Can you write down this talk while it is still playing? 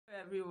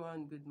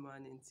everyone, good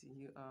morning to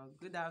you.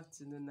 Good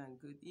afternoon and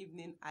good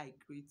evening. I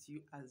greet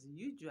you as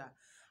usual.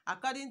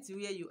 According to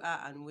where you are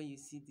and when you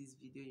see this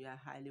video, you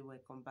are highly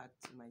welcome back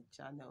to my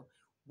channel.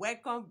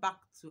 Welcome back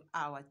to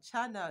our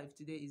channel. If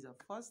today is your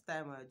first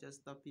time or you're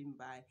just stopping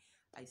by,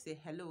 I say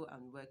hello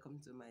and welcome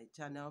to my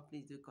channel.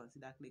 Please do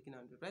consider clicking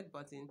on the red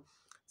button,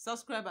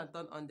 subscribe and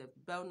turn on the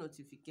bell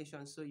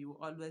notification so you will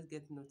always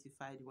get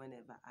notified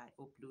whenever I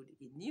upload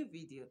a new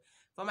video.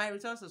 For my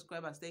return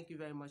subscribers, thank you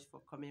very much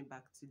for coming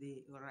back today.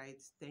 All right,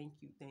 thank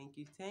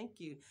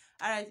you.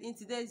 All right, in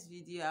today's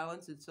video I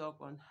want to talk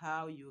on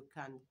how you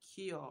can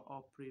cure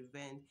or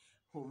prevent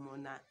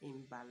hormonal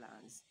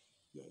imbalance.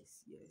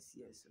 Yes.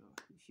 So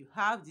if you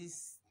have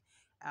this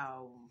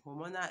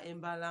hormonal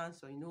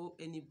imbalance, or you know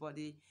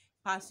anybody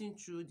passing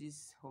through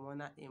this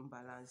hormonal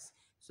imbalance,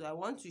 so I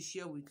want to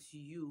share with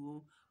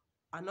you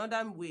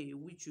another way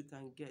which you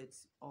can get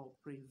or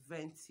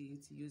prevent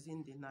it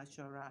using the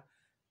natural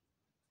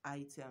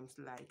items.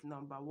 Like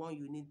number one,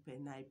 you need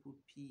pineapple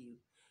peel,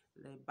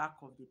 the back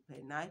of the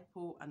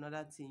pineapple.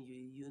 Another thing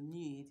you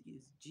need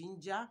is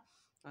ginger.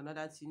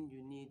 Another thing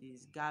you need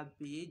is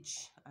garbage,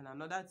 and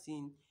another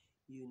thing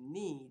you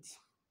need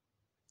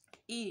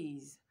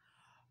is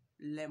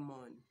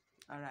lemon.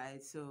 All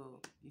right, so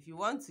if you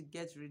want to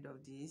get rid of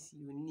this,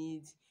 you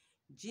need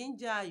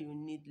ginger, you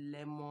need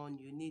lemon,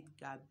 you need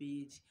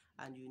garbage,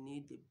 and you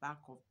need the back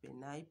of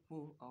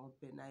pineapple or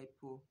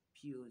pineapple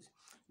peels.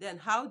 Then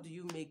how do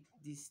you make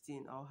this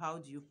thing, or how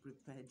do you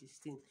prepare this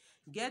thing?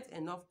 Get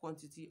enough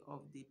quantity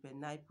of the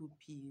pineapple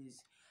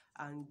peels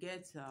and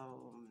get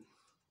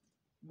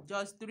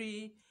just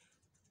three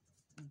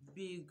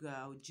big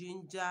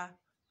ginger,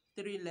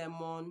 three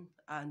lemon,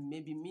 and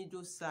maybe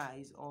middle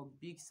size or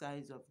big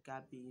size of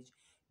garbage.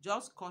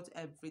 Just cut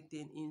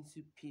everything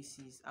into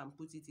pieces and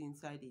put it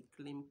inside a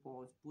clean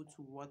pot. Put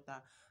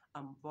water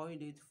and boil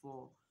it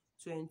for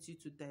 20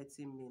 to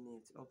 30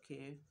 minutes.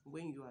 Okay,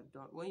 when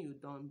you're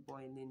done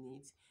boiling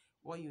it,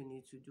 what you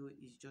need to do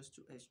is just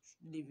to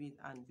leave it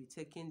and be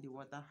taking the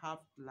water half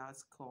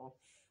glass cup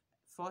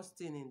first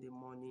thing in the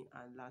morning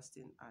and last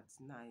thing at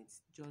night.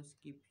 Just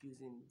keep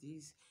using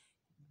this.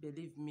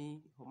 Believe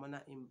me,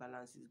 hormonal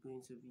imbalance is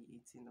going to be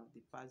eating of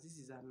the past. This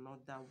is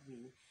another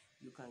way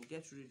you can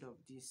get rid of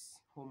this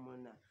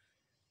hormonal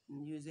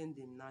using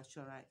the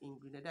natural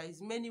ingredient. There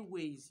is many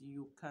ways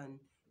you can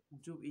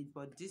do it,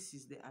 but this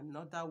is the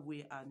another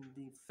way and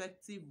the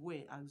effective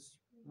way as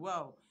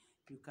well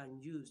you can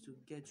use to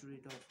get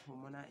rid of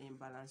hormonal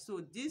imbalance.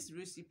 So this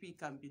recipe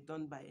can be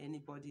done by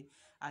anybody,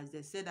 as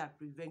they say that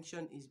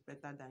prevention is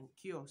better than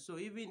cure. So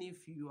even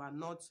if you are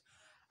not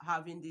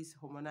having this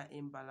hormonal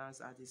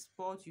imbalance at the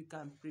spot, you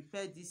can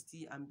prepare this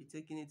tea and be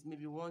taking it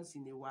maybe once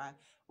in a while,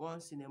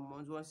 once in a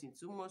month, once in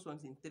 2 months,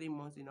 once in 3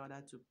 months, in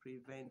order to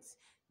prevent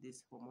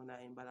this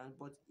hormonal imbalance.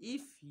 But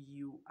if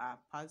you are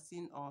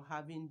passing or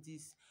having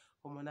this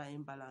hormonal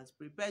imbalance,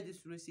 prepare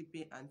this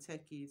recipe and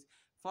take it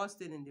first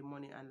thing in the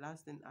morning and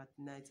last thing at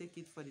night. Take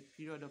it for the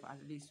period of at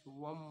least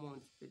 1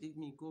 month. Believe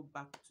me, go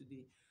back to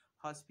the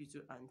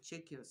hospital and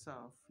check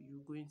yourself.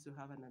 You're going to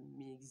have an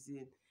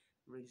amazing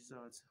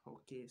result.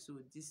 Okay, so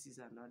this is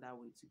another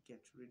way to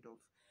get rid of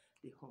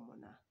the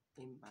hormonal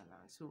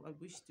imbalance. So I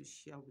wish to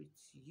share with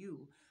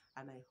you,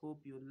 and I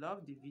hope you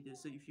love the video.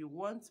 So if you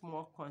want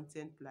more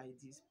content like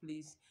this,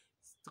 please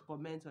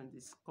comment on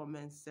this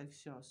comment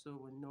section so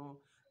we know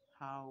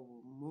how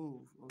we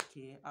move.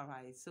 Okay, all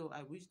right, so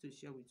I wish to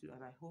share with you,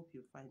 and I hope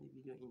you find the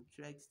video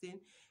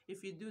interesting.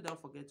 If you do,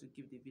 don't forget to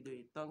give the video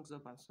a thumbs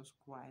up and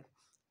subscribe.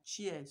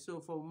 Cheers. So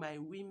for my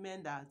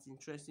women that's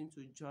interested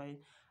to join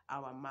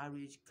our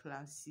marriage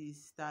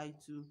classes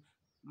titled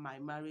 "My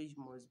Marriage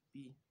Must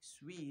Be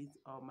Sweet"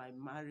 or "My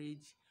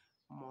Marriage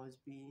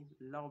Must Be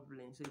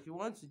Lovely," so if you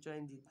want to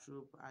join the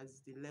group,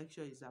 as the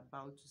lecture is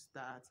about to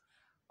start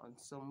on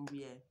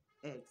somewhere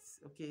else.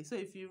 Okay, so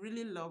if you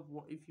really love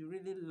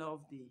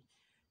the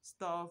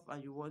stuff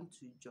and you want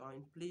to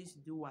join, please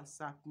do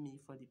WhatsApp me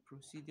for the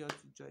procedure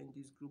to join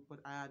this group. But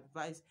I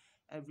advise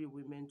every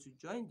woman to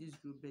join this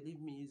group. Believe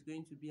me, it's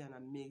going to be an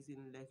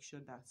amazing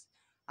lecture that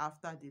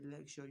after the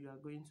lecture you are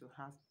going to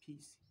have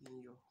peace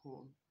in your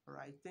home. All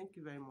right, thank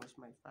you very much,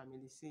 my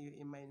family. See you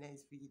in my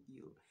next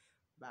video.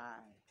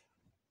 Bye.